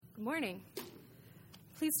Good morning.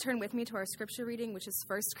 Please turn with me to our scripture reading, which is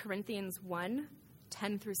 1 Corinthians 1,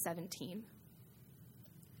 10 through 17.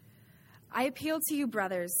 I appeal to you,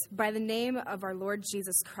 brothers, by the name of our Lord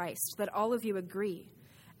Jesus Christ, that all of you agree,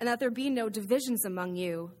 and that there be no divisions among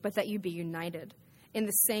you, but that you be united, in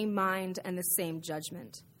the same mind and the same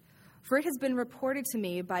judgment. For it has been reported to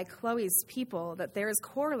me by Chloe's people that there is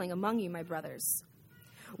quarreling among you, my brothers.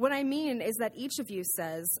 What I mean is that each of you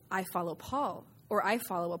says, I follow Paul, or I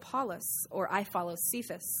follow Apollos, or I follow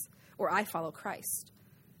Cephas, or I follow Christ.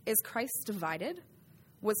 Is Christ divided?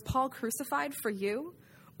 Was Paul crucified for you,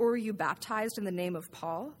 or were you baptized in the name of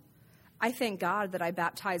Paul? I thank God that I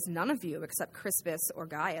baptized none of you except Crispus or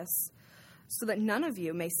Gaius, so that none of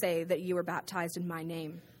you may say that you were baptized in my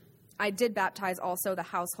name. I did baptize also the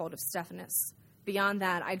household of Stephanas. Beyond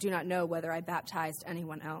that, I do not know whether I baptized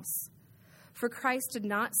anyone else. For Christ did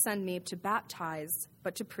not send me to baptize,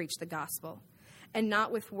 but to preach the gospel, and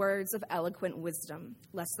not with words of eloquent wisdom,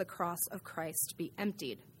 lest the cross of Christ be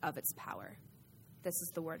emptied of its power. This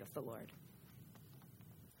is the word of the Lord.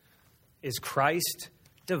 Is Christ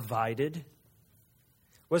divided?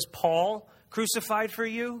 Was Paul crucified for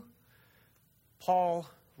you? Paul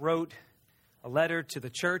wrote a letter to the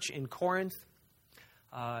church in Corinth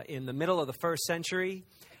in the middle of the first century.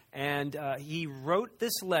 And he wrote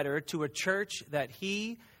this letter to a church that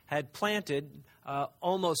he had planted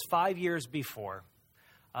almost 5 years before.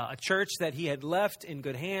 A church that he had left in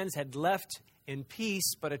good hands, had left in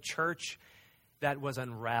peace, but a church that was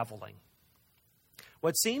unraveling.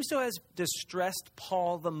 What seems to have distressed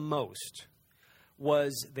Paul the most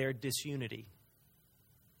was their disunity.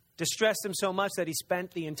 Distressed him so much that he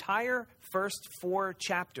spent the entire first 4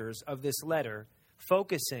 chapters of this letter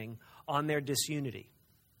focusing on their disunity.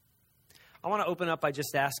 I want to open up by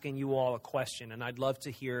just asking you all a question, and I'd love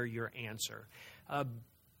to hear your answer.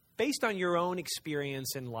 Based on your own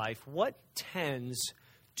experience in life, what tends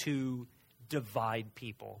to divide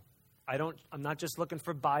people? I'm not just looking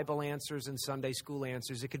for Bible answers and Sunday school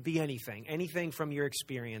answers. It could be anything from your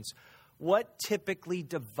experience. What typically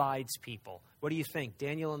divides people? What do you think?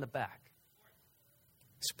 Daniel in the back.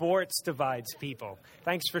 Sports divides people.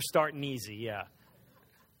 Thanks for starting easy, yeah.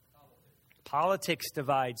 Politics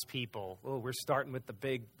divides people. Oh, we're starting with the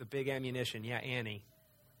big ammunition. Yeah, Annie.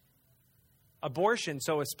 Abortion,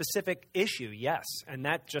 so a specific issue, yes. And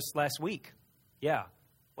that just last week. Yeah.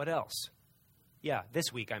 What else? Yeah,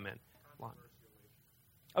 this week I meant.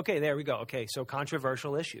 Okay, there we go. Okay, so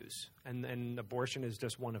controversial issues. And abortion is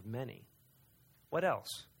just one of many. What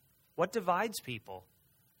else? What divides people?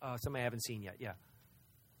 Somebody I haven't seen yet. Yeah.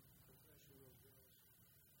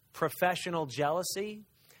 Professional jealousy?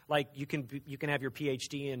 Like you can have your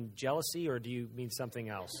PhD in jealousy, or do you mean something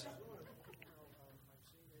else?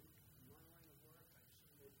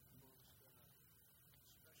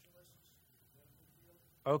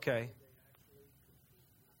 Okay.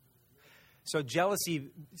 So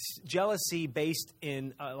jealousy based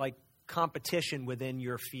in like competition within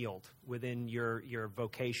your field, within your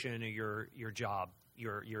vocation or your job,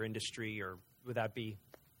 your industry, or would that be,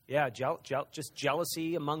 yeah, just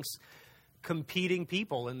jealousy amongst competing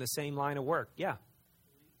people in the same line of work. Yeah.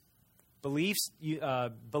 Beliefs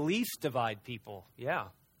divide people. Yeah.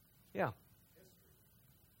 Yeah.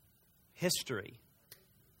 History.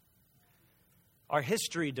 Our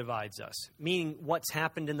history divides us, meaning what's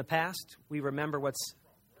happened in the past. We remember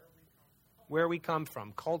where we come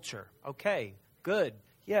from. Culture. Okay, good.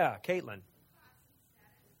 Yeah, Caitlin.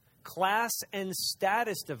 Class and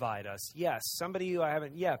status divide us. Yes. Somebody who I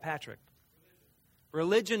haven't. Yeah, Patrick.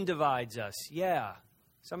 Religion divides us. Yeah.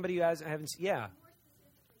 Somebody who haven't. Yeah.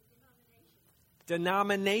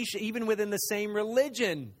 Denomination. Even within the same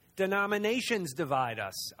religion, denominations divide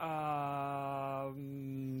us.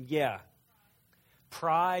 Yeah.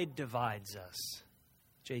 Pride divides us.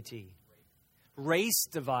 JT. Race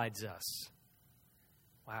divides us.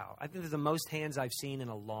 Wow. I think they're the most hands I've seen in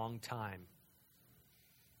a long time.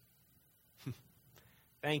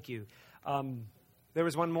 Thank you. There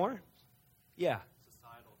was one more? Yeah.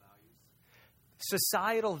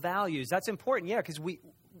 Societal values. That's important, yeah, because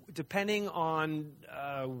depending on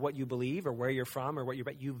what you believe or where you're from or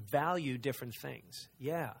you value different things.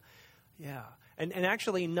 Yeah, yeah. And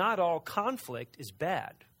actually, not all conflict is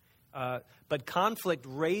bad. But conflict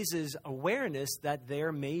raises awareness that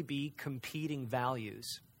there may be competing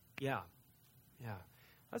values. Yeah, yeah.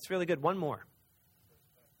 That's really good. One more.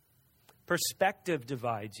 Perspective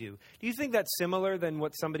divides you. Do you think that's similar than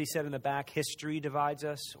what somebody said in the back? History divides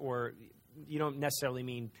us? Or you don't necessarily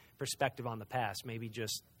mean perspective on the past, maybe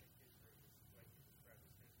just...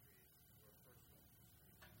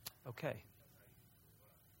 Okay.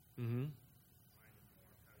 Mm-hmm.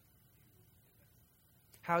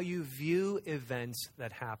 how you view events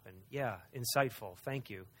that happen. Yeah, insightful. Thank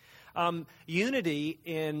you. Unity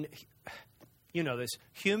in, you know this,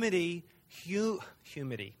 humidity.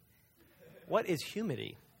 What is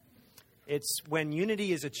humidity? It's when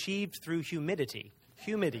unity is achieved through humidity.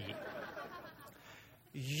 Humidity.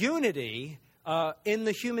 Unity in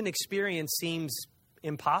the human experience seems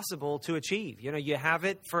impossible to achieve. You know, you have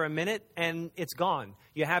it for a minute and it's gone.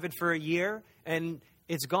 You have it for a year and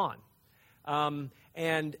it's gone.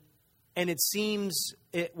 And it seems,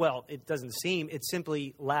 it doesn't seem, it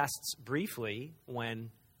simply lasts briefly when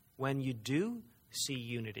you do see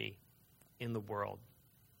unity in the world.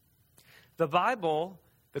 The Bible,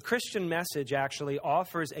 the Christian message, actually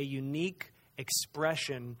offers a unique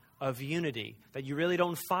expression of unity that you really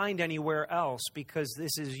don't find anywhere else, because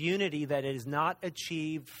this is unity that is not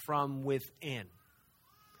achieved from within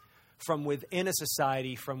a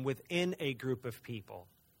society, from within a group of people.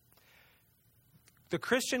 The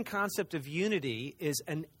Christian concept of unity is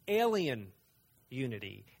an alien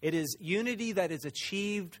unity. It is unity that is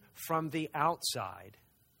achieved from the outside,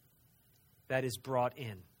 that is brought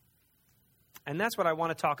in. And that's what I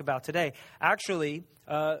want to talk about today. Actually,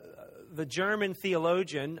 the German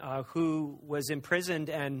theologian who was imprisoned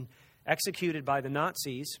and executed by the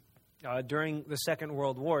Nazis during the Second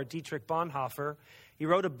World War, Dietrich Bonhoeffer, he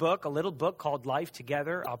wrote a little book called Life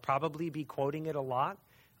Together. I'll probably be quoting it a lot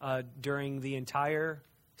during the entire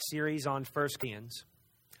series on 1 Corinthians.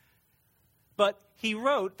 But he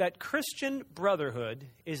wrote that Christian brotherhood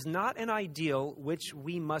is not an ideal which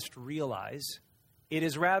we must realize. It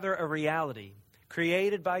is rather a reality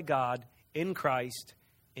created by God in Christ,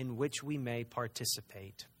 in which we may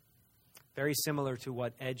participate. Very similar to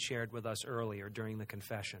what Ed shared with us earlier during the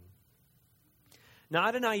confession.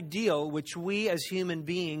 Not an ideal which we as human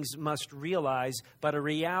beings must realize, but a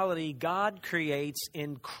reality God creates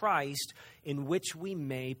in Christ, in which we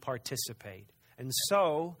may participate. And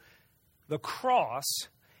so, the cross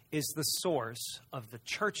is the source of the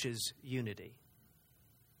church's unity.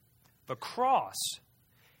 The cross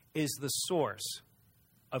is the source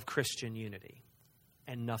of Christian unity,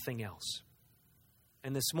 and nothing else.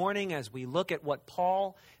 And this morning, as we look at what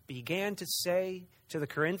Paul began to say to the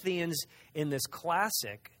Corinthians in this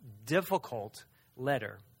classic, difficult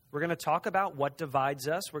letter, we're going to talk about what divides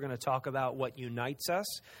us. We're going to talk about what unites us.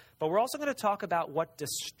 But we're also going to talk about what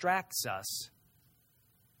distracts us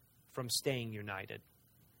from staying united.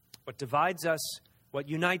 What divides us, what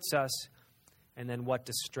unites us, and then what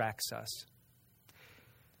distracts us.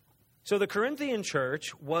 So the Corinthian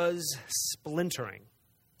church was splintering.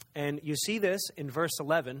 And you see this in verse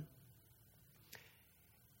 11.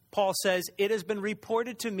 Paul says, "It has been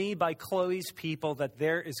reported to me by Chloe's people that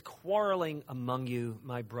there is quarreling among you,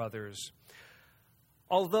 my brothers."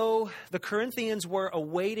 Although the Corinthians were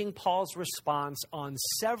awaiting Paul's response on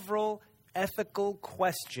several ethical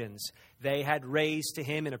questions they had raised to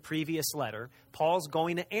him in a previous letter, Paul's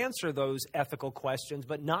going to answer those ethical questions,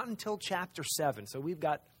 but not until chapter 7. So we've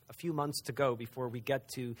got a few months to go before we get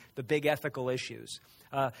to the big ethical issues.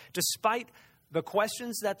 Despite the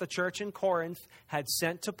questions that the church in Corinth had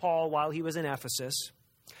sent to Paul while he was in Ephesus,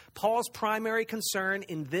 Paul's primary concern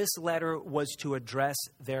in this letter was to address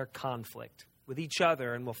their conflict with each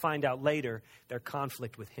other, and we'll find out later their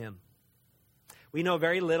conflict with him. We know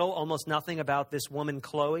very little, almost nothing about this woman,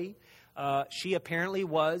 Chloe. She apparently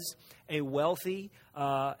was a wealthy,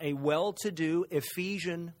 a well-to-do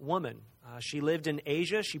Ephesian woman. She lived in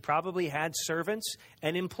Asia. She probably had servants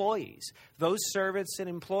and employees. Those servants and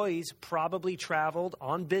employees probably traveled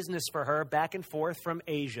on business for her back and forth from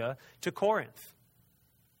Asia to Corinth.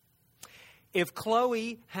 If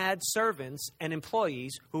Chloe had servants and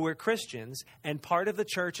employees who were Christians and part of the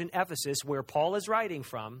church in Ephesus where Paul is writing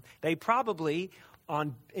from, they probably,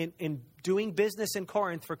 in doing business in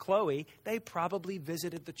Corinth for Chloe, they probably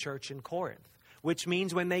visited the church in Corinth. Which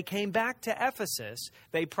means when they came back to Ephesus,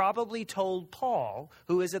 they probably told Paul,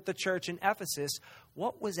 who is at the church in Ephesus,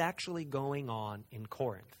 what was actually going on in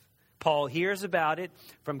Corinth. Paul hears about it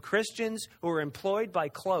from Christians who are employed by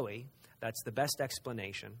Chloe. That's the best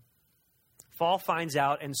explanation. Paul finds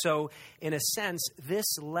out, and so in a sense,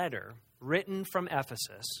 this letter written from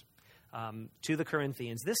Ephesus to the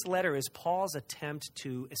Corinthians, this letter is Paul's attempt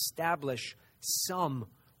to establish some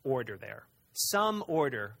order there, some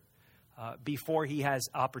order before he has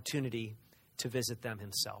opportunity to visit them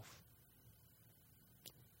himself.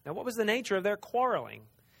 Now, what was the nature of their quarreling?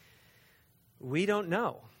 We don't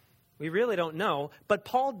know. We really don't know. But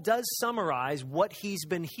Paul does summarize what he's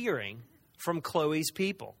been hearing from Chloe's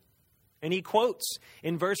people. And he quotes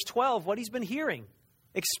in verse 12 what he's been hearing.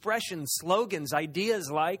 Expressions, slogans,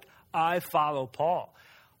 ideas like, "I follow Paul,"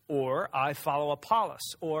 or I follow Apollos,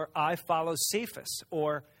 or I follow Cephas,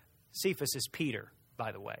 or Cephas is Peter,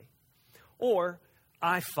 by the way, or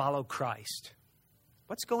I follow Christ.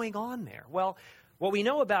 What's going on there? Well, what we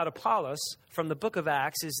know about Apollos from the book of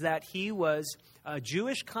Acts is that he was a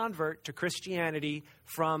Jewish convert to Christianity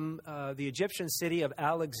from the Egyptian city of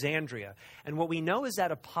Alexandria. And what we know is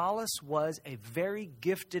that Apollos was a very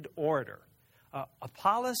gifted orator.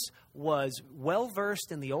 Apollos was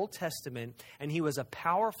well-versed in the Old Testament, and he was a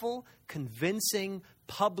powerful, convincing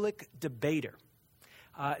public debater.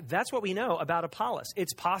 That's what we know about Apollos.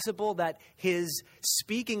 It's possible that his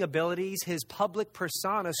speaking abilities, his public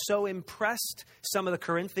persona so impressed some of the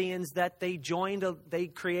Corinthians that they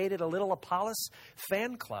created a little Apollos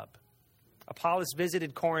fan club. Apollos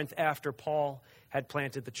visited Corinth after Paul had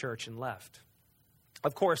planted the church and left.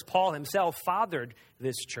 Of course, Paul himself fathered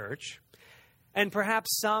this church. And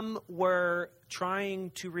perhaps some were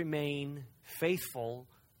trying to remain faithful,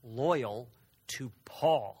 loyal to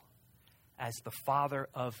Paul as the father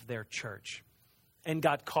of their church, and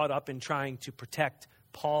got caught up in trying to protect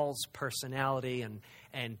Paul's personality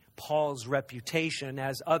and Paul's reputation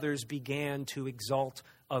as others began to exalt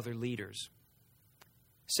other leaders.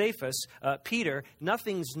 Cephas, Peter,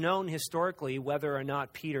 nothing's known historically whether or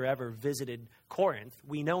not Peter ever visited Corinth.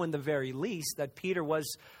 We know in the very least that Peter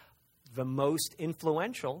was the most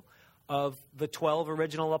influential of the 12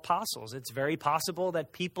 original apostles. It's very possible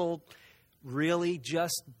that people really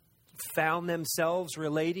just found themselves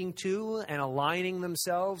relating to and aligning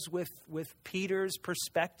themselves with Peter's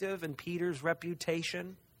perspective and Peter's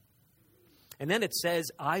reputation. And then it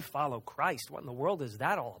says, I follow Christ. What in the world is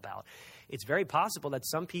that all about? It's very possible that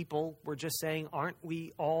some people were just saying, aren't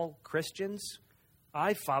we all Christians?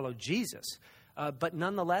 I follow Jesus. But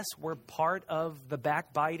nonetheless, we're part of the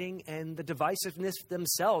backbiting and the divisiveness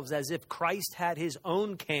themselves, as if Christ had his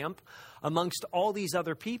own camp amongst all these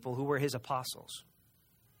other people who were his apostles.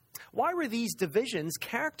 Why were these divisions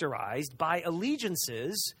characterized by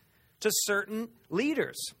allegiances to certain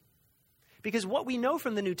leaders? Because what we know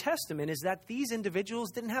from the New Testament is that these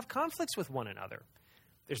individuals didn't have conflicts with one another.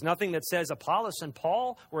 There's nothing that says Apollos and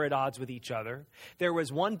Paul were at odds with each other. There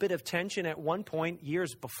was one bit of tension at one point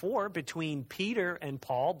years before between Peter and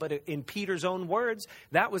Paul, but in Peter's own words,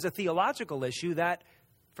 that was a theological issue that,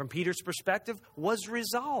 from Peter's perspective, was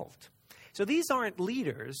resolved. So these aren't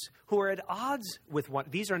leaders who are at odds with one.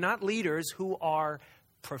 These are not leaders who are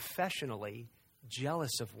professionally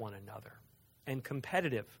jealous of one another and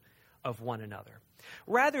competitive of one another.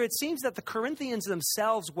 Rather, it seems that the Corinthians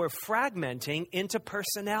themselves were fragmenting into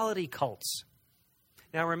personality cults.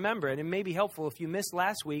 Now remember, and it may be helpful if you missed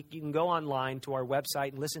last week, you can go online to our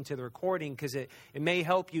website and listen to the recording, because it may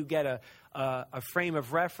help you get a frame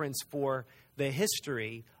of reference for the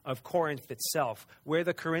history of Corinth itself, where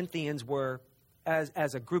the Corinthians were,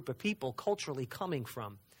 as a group of people, culturally coming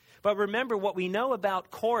from. But remember, what we know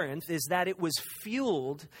about Corinth is that it was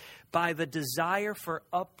fueled by the desire for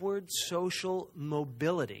upward social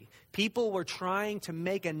mobility. People were trying to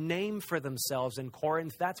make a name for themselves in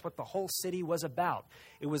Corinth. That's what the whole city was about.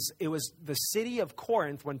 It was the city of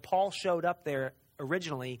Corinth, when Paul showed up there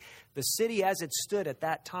originally, the city as it stood at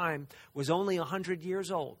that time was only 100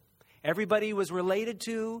 years old. Everybody was related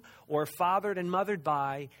to or fathered and mothered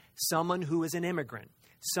by someone who was an immigrant,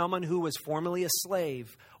 someone who was formerly a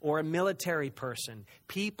slave or a military person,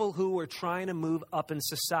 people who were trying to move up in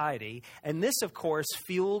society. And this, of course,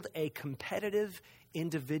 fueled a competitive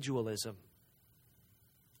individualism.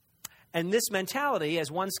 And this mentality, as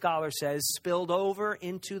one scholar says, spilled over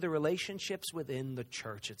into the relationships within the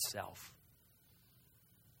church itself.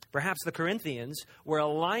 Perhaps the Corinthians were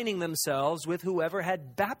aligning themselves with whoever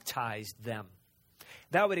had baptized them.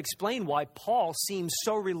 That would explain why Paul seems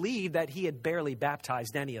so relieved that he had barely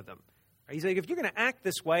baptized any of them. He's like, if you're going to act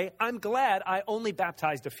this way, I'm glad I only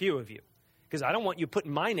baptized a few of you, because I don't want you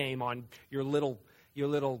putting my name on your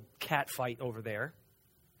little cat fight over there.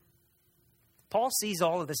 Paul sees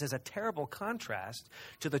all of this as a terrible contrast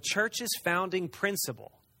to the church's founding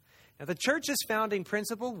principle. Now, the church's founding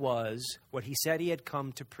principle was what he said he had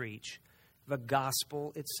come to preach: the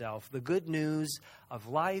gospel itself, the good news of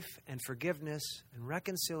life and forgiveness and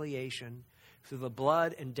reconciliation through the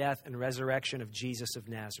blood and death and resurrection of Jesus of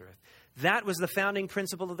Nazareth. That was the founding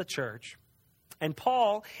principle of the church. And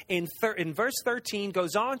Paul, in verse 13,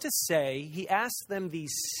 goes on to say, he asks them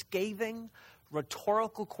these scathing,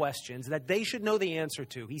 rhetorical questions that they should know the answer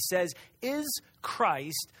to. He says, is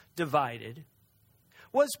Christ divided?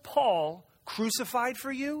 Was Paul crucified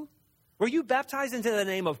for you? Were you baptized into the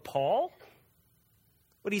name of Paul?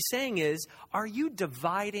 What he's saying is, are you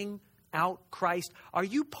dividing out Christ? Are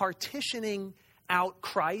you partitioning out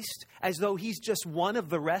Christ as though he's just one of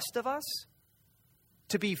the rest of us,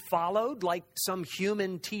 to be followed like some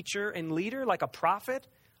human teacher and leader, like a prophet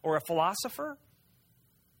or a philosopher?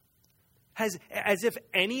 As if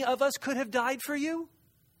any of us could have died for you?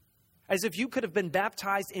 As if you could have been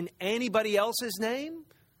baptized in anybody else's name?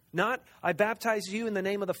 Not, I baptize you in the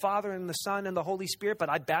name of the Father and the Son and the Holy Spirit, but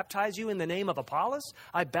I baptize you in the name of Apollos?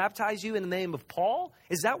 I baptize you in the name of Paul?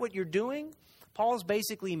 Is that what you're doing? Paul's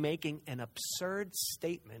basically making an absurd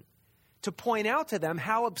statement to point out to them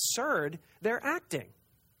how absurd they're acting.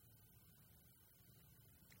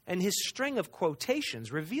 And his string of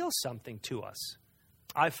quotations reveals something to us.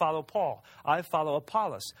 I follow Paul. I follow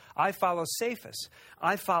Apollos. I follow Cephas.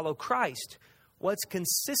 I follow Christ. What's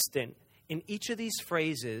consistent in each of these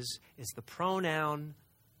phrases is the pronoun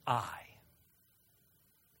I.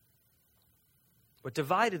 What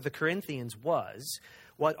divided the Corinthians was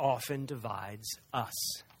what often divides us: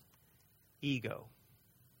 ego.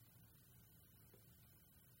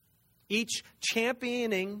 Each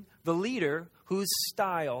championing the leader whose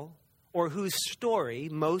style or whose story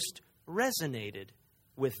most resonated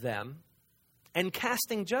with them, and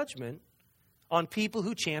casting judgment on people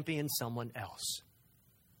who champion someone else.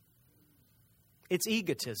 It's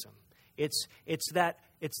egotism. It's that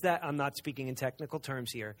I'm not speaking in technical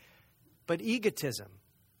terms here, but egotism,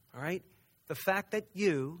 all right? The fact that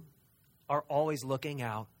you are always looking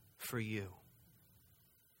out for you.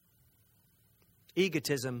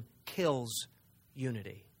 Egotism kills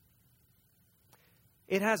unity.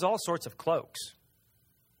 It has all sorts of cloaks.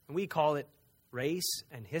 And we call it race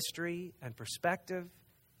and history and perspective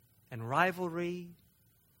and rivalry.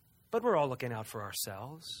 But we're all looking out for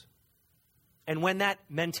ourselves. And when that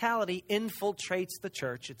mentality infiltrates the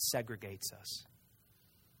church, it segregates us.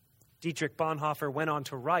 Dietrich Bonhoeffer went on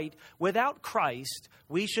to write, without Christ,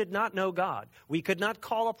 we should not know God. We could not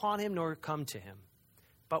call upon him nor come to him.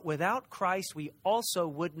 But without Christ, we also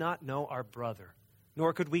would not know our brother,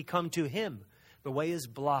 nor could we come to him. The way is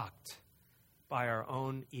blocked by our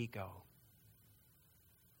own ego.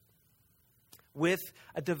 With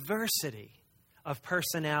a diversity of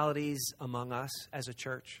personalities among us as a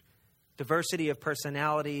church, diversity of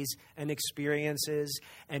personalities and experiences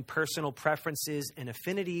and personal preferences and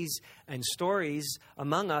affinities and stories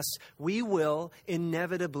among us, we will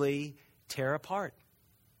inevitably tear apart.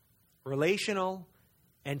 Relational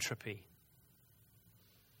entropy.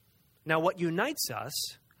 Now, what unites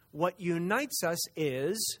us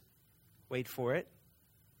is, wait for it,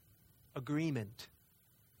 agreement.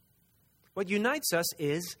 What unites us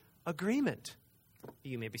is agreement.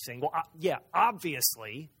 You may be saying, well, yeah,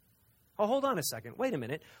 obviously. Oh, hold on a second. Wait a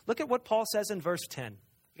minute. Look at what Paul says in verse 10.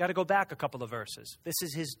 You got to go back a couple of verses. This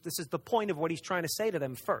is the point of what he's trying to say to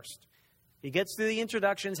them first. He gets through the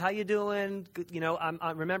introductions. How you doing? You know,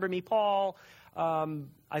 remember me, Paul.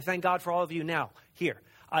 I thank God for all of you. Now, here,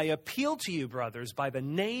 I appeal to you, brothers, by the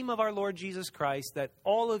name of our Lord Jesus Christ, that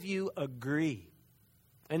all of you agree,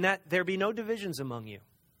 and that there be no divisions among you,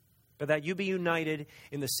 but that you be united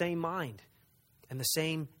in the same mind and the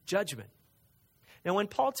same judgment. Now, when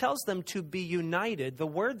Paul tells them to be united, the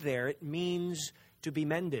word there, it means to be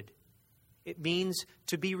mended. It means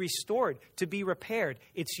to be restored, to be repaired.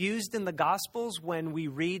 It's used in the Gospels when we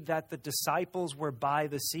read that the disciples were by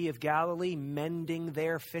the Sea of Galilee mending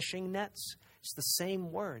their fishing nets. It's the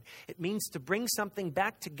same word. It means to bring something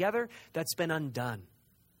back together that's been undone.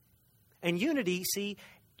 And unity, see,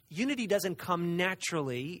 unity doesn't come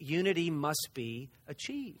naturally. Unity must be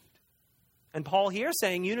achieved. And Paul here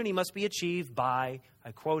saying unity must be achieved by,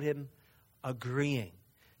 I quote him, agreeing.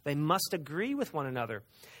 They must agree with one another.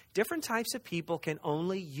 Different types of people can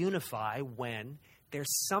only unify when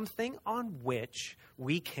there's something on which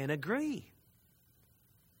we can agree.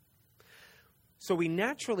 So we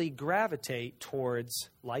naturally gravitate towards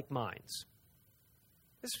like minds.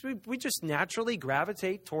 We just naturally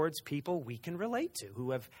gravitate towards people we can relate to,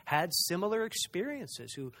 who have had similar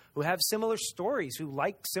experiences, who have similar stories, who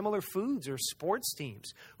like similar foods or sports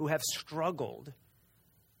teams, who have struggled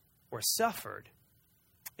or suffered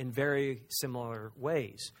in very similar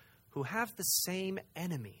ways, who have the same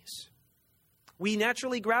enemies. We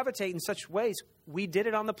naturally gravitate in such ways. We did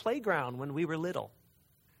it on the playground when we were little.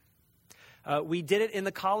 We did it in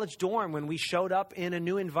the college dorm when we showed up in a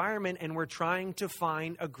new environment and we're trying to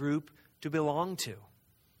find a group to belong to.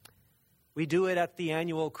 We do it at the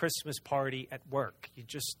annual Christmas party at work. You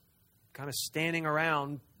just kind of standing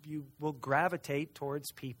around, you will gravitate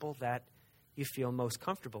towards people that you feel most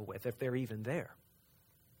comfortable with, if they're even there.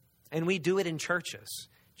 And we do it in churches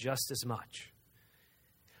just as much.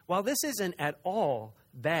 While this isn't at all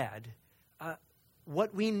bad,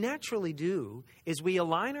 what we naturally do is we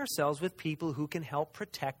align ourselves with people who can help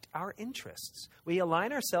protect our interests. We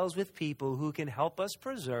align ourselves with people who can help us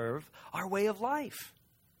preserve our way of life.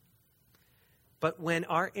 But when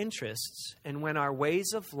our interests and when our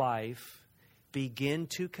ways of life begin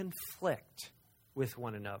to conflict with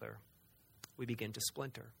one another, we begin to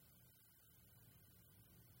splinter.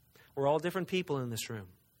 We're all different people in this room.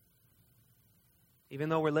 Even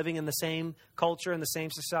though we're living in the same culture and the same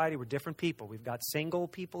society, we're different people. We've got single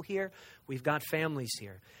people here. We've got families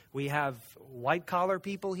here. We have white-collar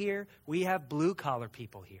people here. We have blue-collar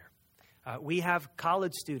people here. We have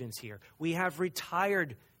college students here. We have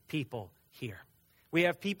retired people here. We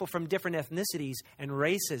have people from different ethnicities and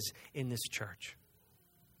races in this church.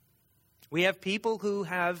 We have people who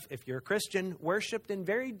have, if you're a Christian, worshiped in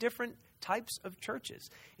very different types of churches,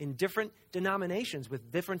 in different denominations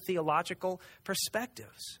with different theological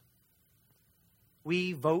perspectives.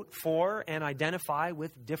 We vote for and identify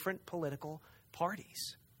with different political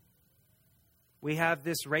parties. We have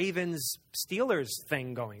this Ravens-Steelers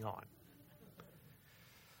thing going on.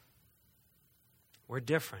 We're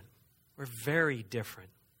different. We're very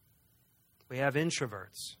different. We have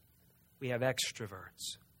introverts. We have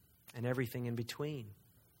extroverts. And everything in between.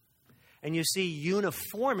 And you see,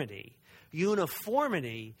 uniformity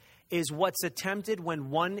is what's attempted when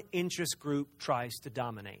one interest group tries to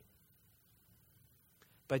dominate.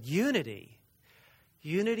 But unity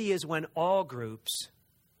is when all groups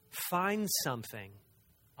find something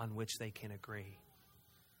on which they can agree.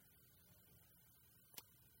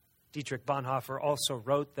 Dietrich Bonhoeffer also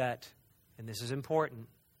wrote that, and this is important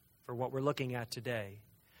for what we're looking at today,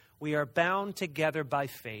 we are bound together by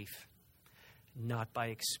faith, not by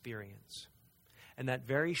experience. And that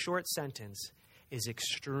very short sentence is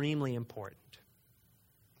extremely important.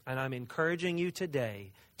 And I'm encouraging you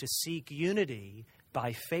today to seek unity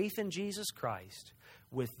by faith in Jesus Christ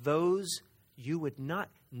with those you would not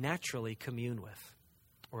naturally commune with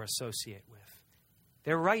or associate with.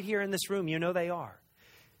 They're right here in this room. You know they are.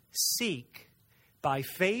 Seek by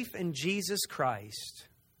faith in Jesus Christ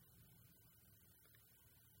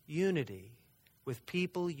unity with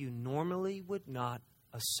people you normally would not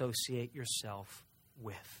associate yourself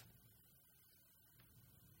with.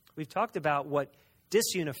 We've talked about what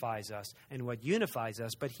disunifies us and what unifies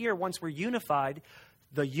us, but here, once we're unified,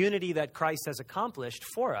 the unity that Christ has accomplished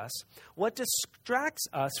for us, what distracts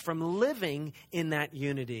us from living in that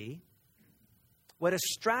unity, what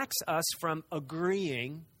distracts us from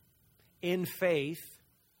agreeing in faith,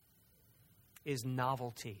 is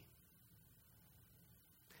novelty.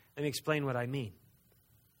 Let me explain what I mean.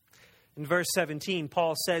 In verse 17,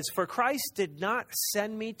 Paul says, "For Christ did not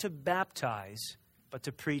send me to baptize, but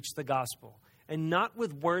to preach the gospel, and not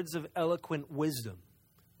with words of eloquent wisdom,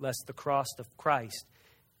 lest the cross of Christ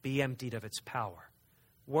be emptied of its power."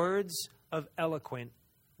 Words of eloquent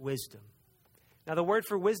wisdom. Now, the word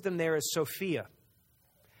for wisdom there is Sophia.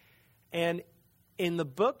 And in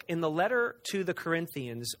the letter to the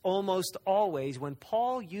Corinthians, almost always when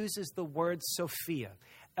Paul uses the word Sophia,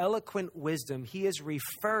 eloquent wisdom, he is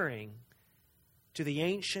referring to the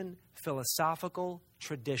ancient philosophical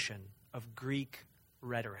tradition of Greek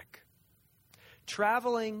rhetoric.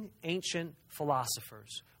 Traveling ancient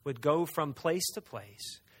philosophers would go from place to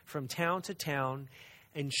place, from town to town,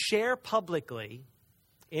 and share publicly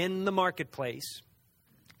in the marketplace,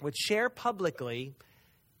 would share publicly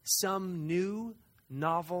some new,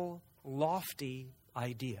 novel, lofty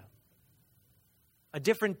idea, a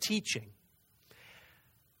different teaching.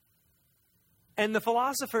 And the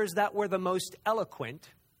philosophers that were the most eloquent,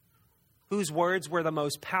 whose words were the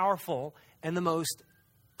most powerful and the most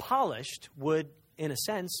polished, would, in a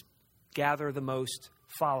sense, gather the most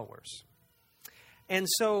followers. And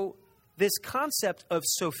so this concept of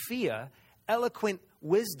Sophia, eloquent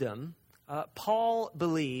wisdom, Paul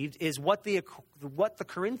believed is what the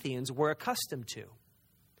Corinthians were accustomed to.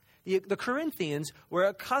 The Corinthians were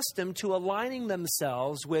accustomed to aligning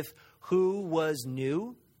themselves with who was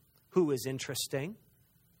new, who is interesting,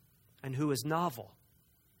 and who is novel.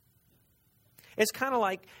 It's kind of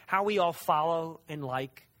like how we all follow and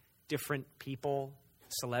like different people,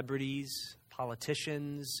 celebrities,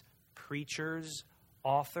 politicians, preachers,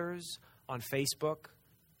 authors on Facebook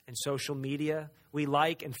and social media. We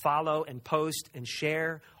like and follow and post and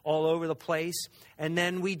share all over the place. And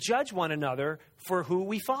then we judge one another for who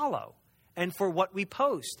we follow and for what we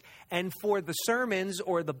post and for the sermons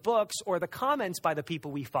or the books or the comments by the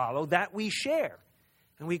people we follow that we share.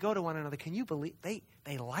 And we go to one another, can you believe they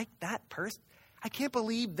like that person? I can't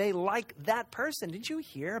believe they like that person. Did you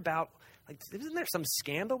hear about, isn't there some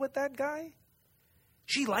scandal with that guy?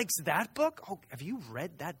 She likes that book? Oh, have you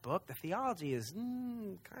read that book? The theology is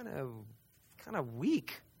kind of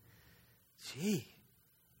weak. Gee.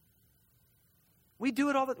 We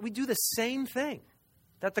do the same thing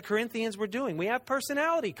that the Corinthians were doing. We have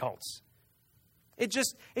personality cults. It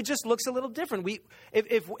just looks a little different.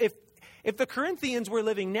 If the Corinthians were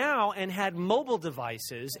living now and had mobile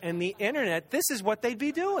devices and the internet, this is what they'd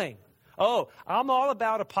be doing. Oh, I'm all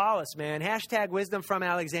about Apollos, man. Hashtag wisdom from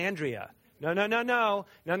Alexandria.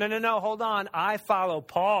 No. Hold on. I follow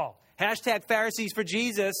Paul. Hashtag Pharisees for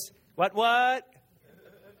Jesus. What?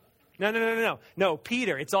 No. No,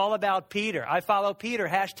 Peter. It's all about Peter. I follow Peter.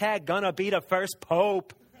 Hashtag gonna be the first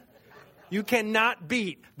pope. You cannot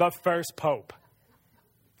beat the first pope.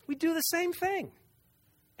 We do the same thing.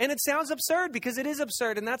 And it sounds absurd because it is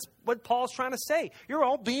absurd. And that's what Paul's trying to say. You're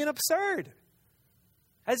all being absurd.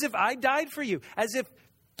 As if I died for you. As if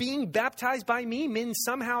being baptized by me means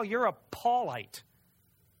somehow you're a Paulite.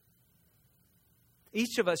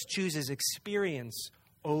 Each of us chooses experience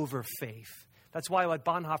over faith. That's why what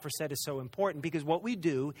Bonhoeffer said is so important. Because what we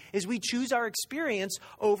do is we choose our experience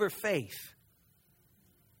over faith.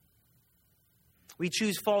 We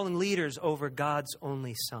choose fallen leaders over God's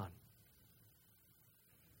only Son.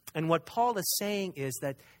 And what Paul is saying is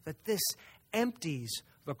that this empties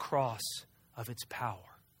the cross of its power.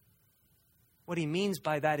 What he means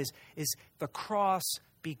by that is the cross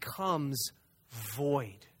becomes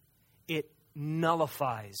void. It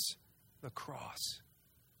nullifies the cross.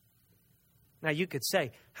 Now you could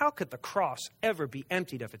say, how could the cross ever be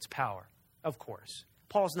emptied of its power? Of course.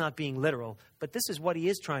 Paul's not being literal, but this is what he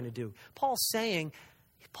is trying to do. Paul's saying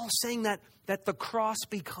that the cross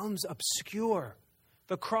becomes obscure.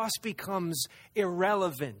 The cross becomes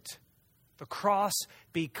irrelevant. The cross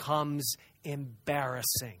becomes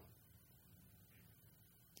embarrassing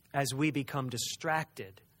as we become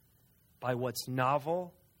distracted by what's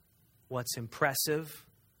novel, what's impressive,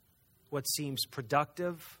 what seems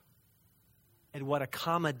productive, and what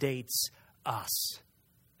accommodates us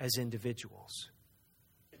as individuals.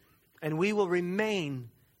 And we will remain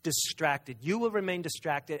distracted. You will remain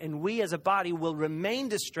distracted, and we as a body will remain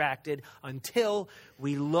distracted until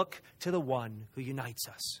we look to the one who unites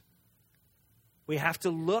us. We have to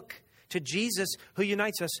look to Jesus who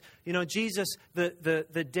unites us. You know, Jesus,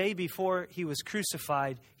 the day before he was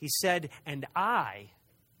crucified, he said, "And I,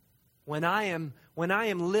 when I am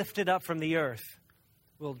lifted up from the earth,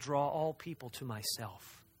 will draw all people to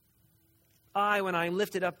myself. I, when I am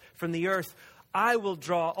lifted up from the earth, I will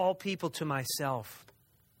draw all people to myself."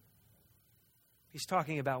 He's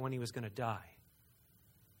talking about when he was going to die.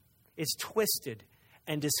 It's twisted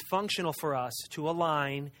and dysfunctional for us to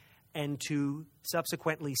align and to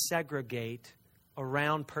subsequently segregate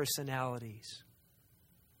around personalities.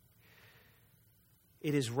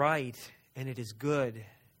 It is right and it is good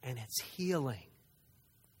and it's healing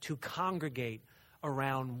to congregate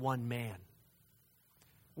around one man.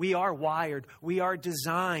 We are wired, we are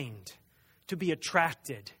designed to be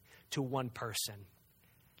attracted to one person.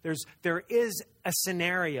 There is a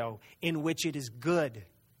scenario in which it is good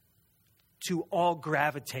to all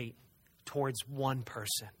gravitate towards one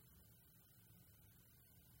person.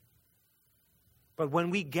 But when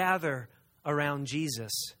we gather around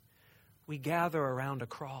Jesus, we gather around a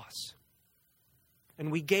cross.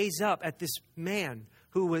 And we gaze up at this man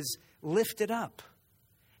who was lifted up,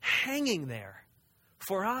 hanging there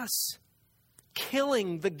for us,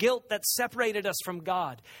 killing the guilt that separated us from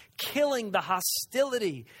God, killing the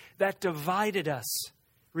hostility that divided us.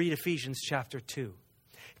 Read Ephesians chapter 2.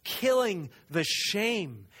 Killing the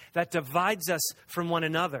shame that divides us from one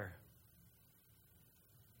another.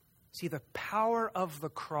 See, the power of the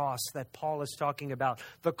cross that Paul is talking about,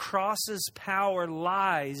 the cross's power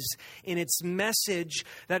lies in its message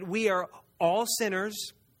that we are all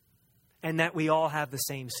sinners and that we all have the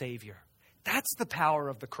same Savior. That's the power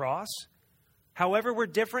of the cross. However we're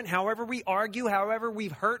different, however we argue, however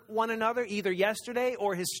we've hurt one another, either yesterday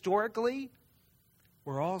or historically,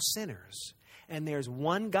 we're all sinners. And there's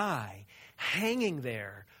one guy hanging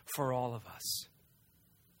there for all of us.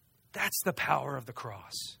 That's the power of the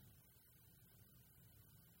cross.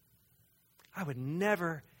 I would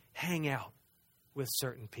never hang out with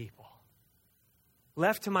certain people.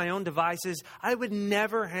 Left to my own devices, I would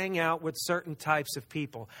never hang out with certain types of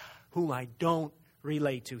people whom I don't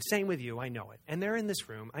relate to. Same with you, I know it. And they're in this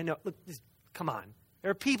room. I know, look, come on.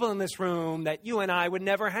 There are people in this room that you and I would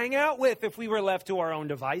never hang out with if we were left to our own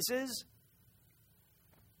devices.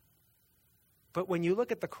 But when you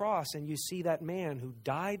look at the cross and you see that man who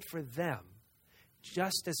died for them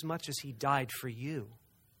just as much as he died for you,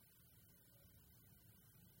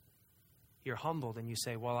 you're humbled and you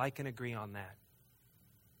say, well, I can agree on that.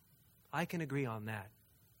 I can agree on that.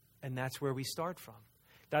 And that's where we start from.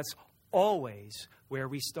 That's always where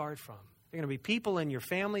we start from. There are going to be people in your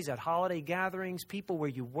families at holiday gatherings, people where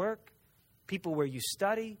you work, people where you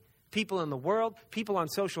study, people in the world, people on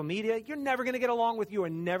social media. You're never going to get along with. You are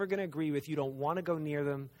never going to agree with. You don't want to go near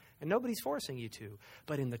them. And nobody's forcing you to.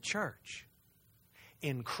 But in the church,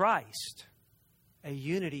 in Christ, a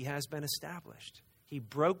unity has been established. He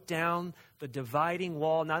broke down the dividing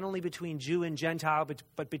wall, not only between Jew and Gentile,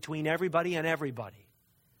 but between everybody and everybody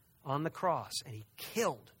on the cross. And he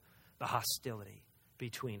killed the hostility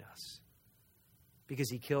between us because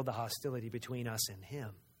he killed the hostility between us and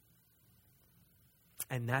him.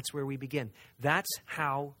 And that's where we begin. That's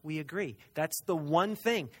how we agree. That's the one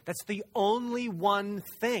thing. That's the only one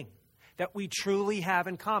thing that we truly have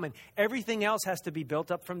in common. Everything else has to be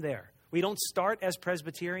built up from there. We don't start as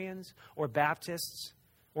Presbyterians or Baptists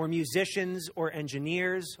or musicians or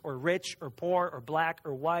engineers or rich or poor or black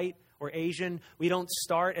or white or Asian. We don't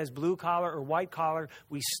start as blue collar or white collar.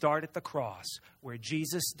 We start at the cross where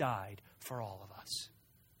Jesus died for all of us.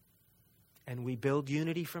 And we build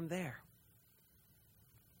unity from there.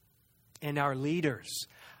 And our leaders,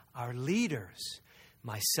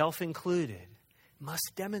 myself included,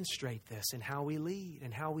 must demonstrate this in how we lead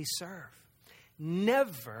and how we serve.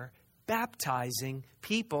 Never baptizing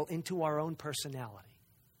people into our own personality.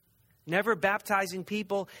 Never baptizing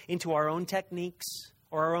people into our own techniques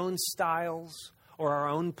or our own styles or our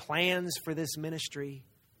own plans for this ministry.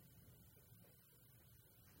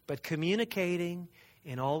 But communicating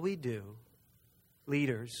in all we do,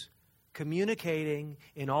 leaders, communicating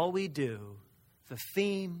in all we do the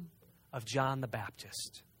theme of John the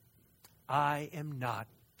Baptist. I am not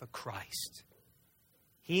the Christ.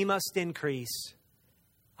 He must increase.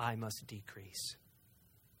 I must decrease.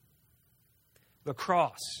 The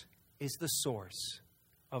cross is the source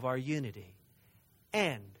of our unity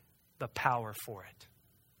and the power for it.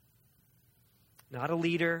 Not a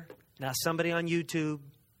leader, not somebody on YouTube,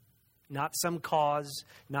 not some cause,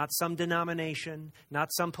 not some denomination,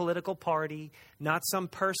 not some political party, not some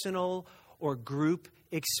personal or group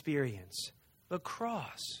experience. The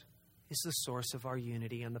cross is the source of our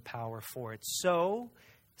unity and the power for it. So,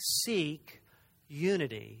 seek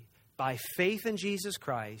unity by faith in Jesus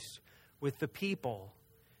Christ with the people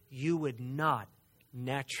you would not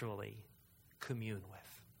naturally commune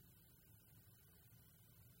with.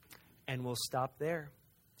 And we'll stop there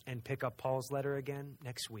and pick up Paul's letter again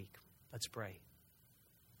next week. Let's pray.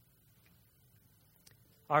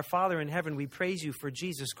 Our Father in heaven, we praise you for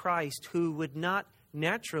Jesus Christ, who would not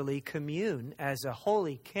naturally commune as a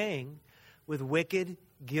holy king with wicked,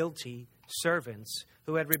 guilty servants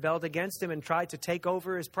who had rebelled against him and tried to take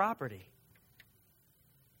over his property.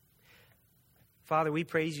 Father, we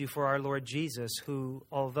praise you for our Lord Jesus, who,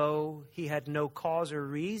 although he had no cause or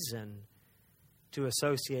reason to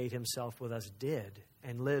associate himself with us, did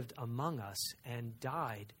and lived among us and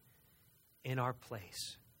died in our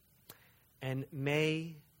place. And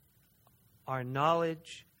may our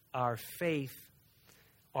knowledge, our faith,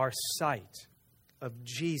 our sight of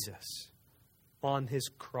Jesus on his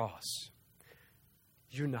cross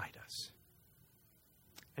unite us.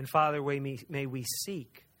 And Father, may we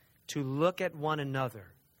seek to look at one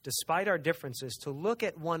another, despite our differences, to look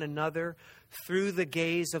at one another through the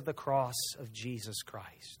gaze of the cross of Jesus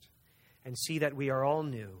Christ and see that we are all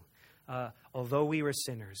new. Although we were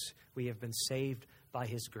sinners, we have been saved by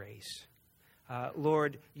his grace.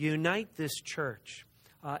 Lord, unite this church.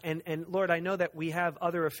 And Lord, I know that we have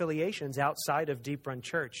other affiliations outside of Deep Run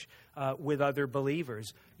Church with other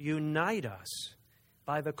believers. Unite us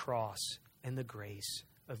by the cross and the grace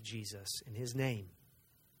of Jesus. In his name,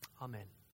 amen.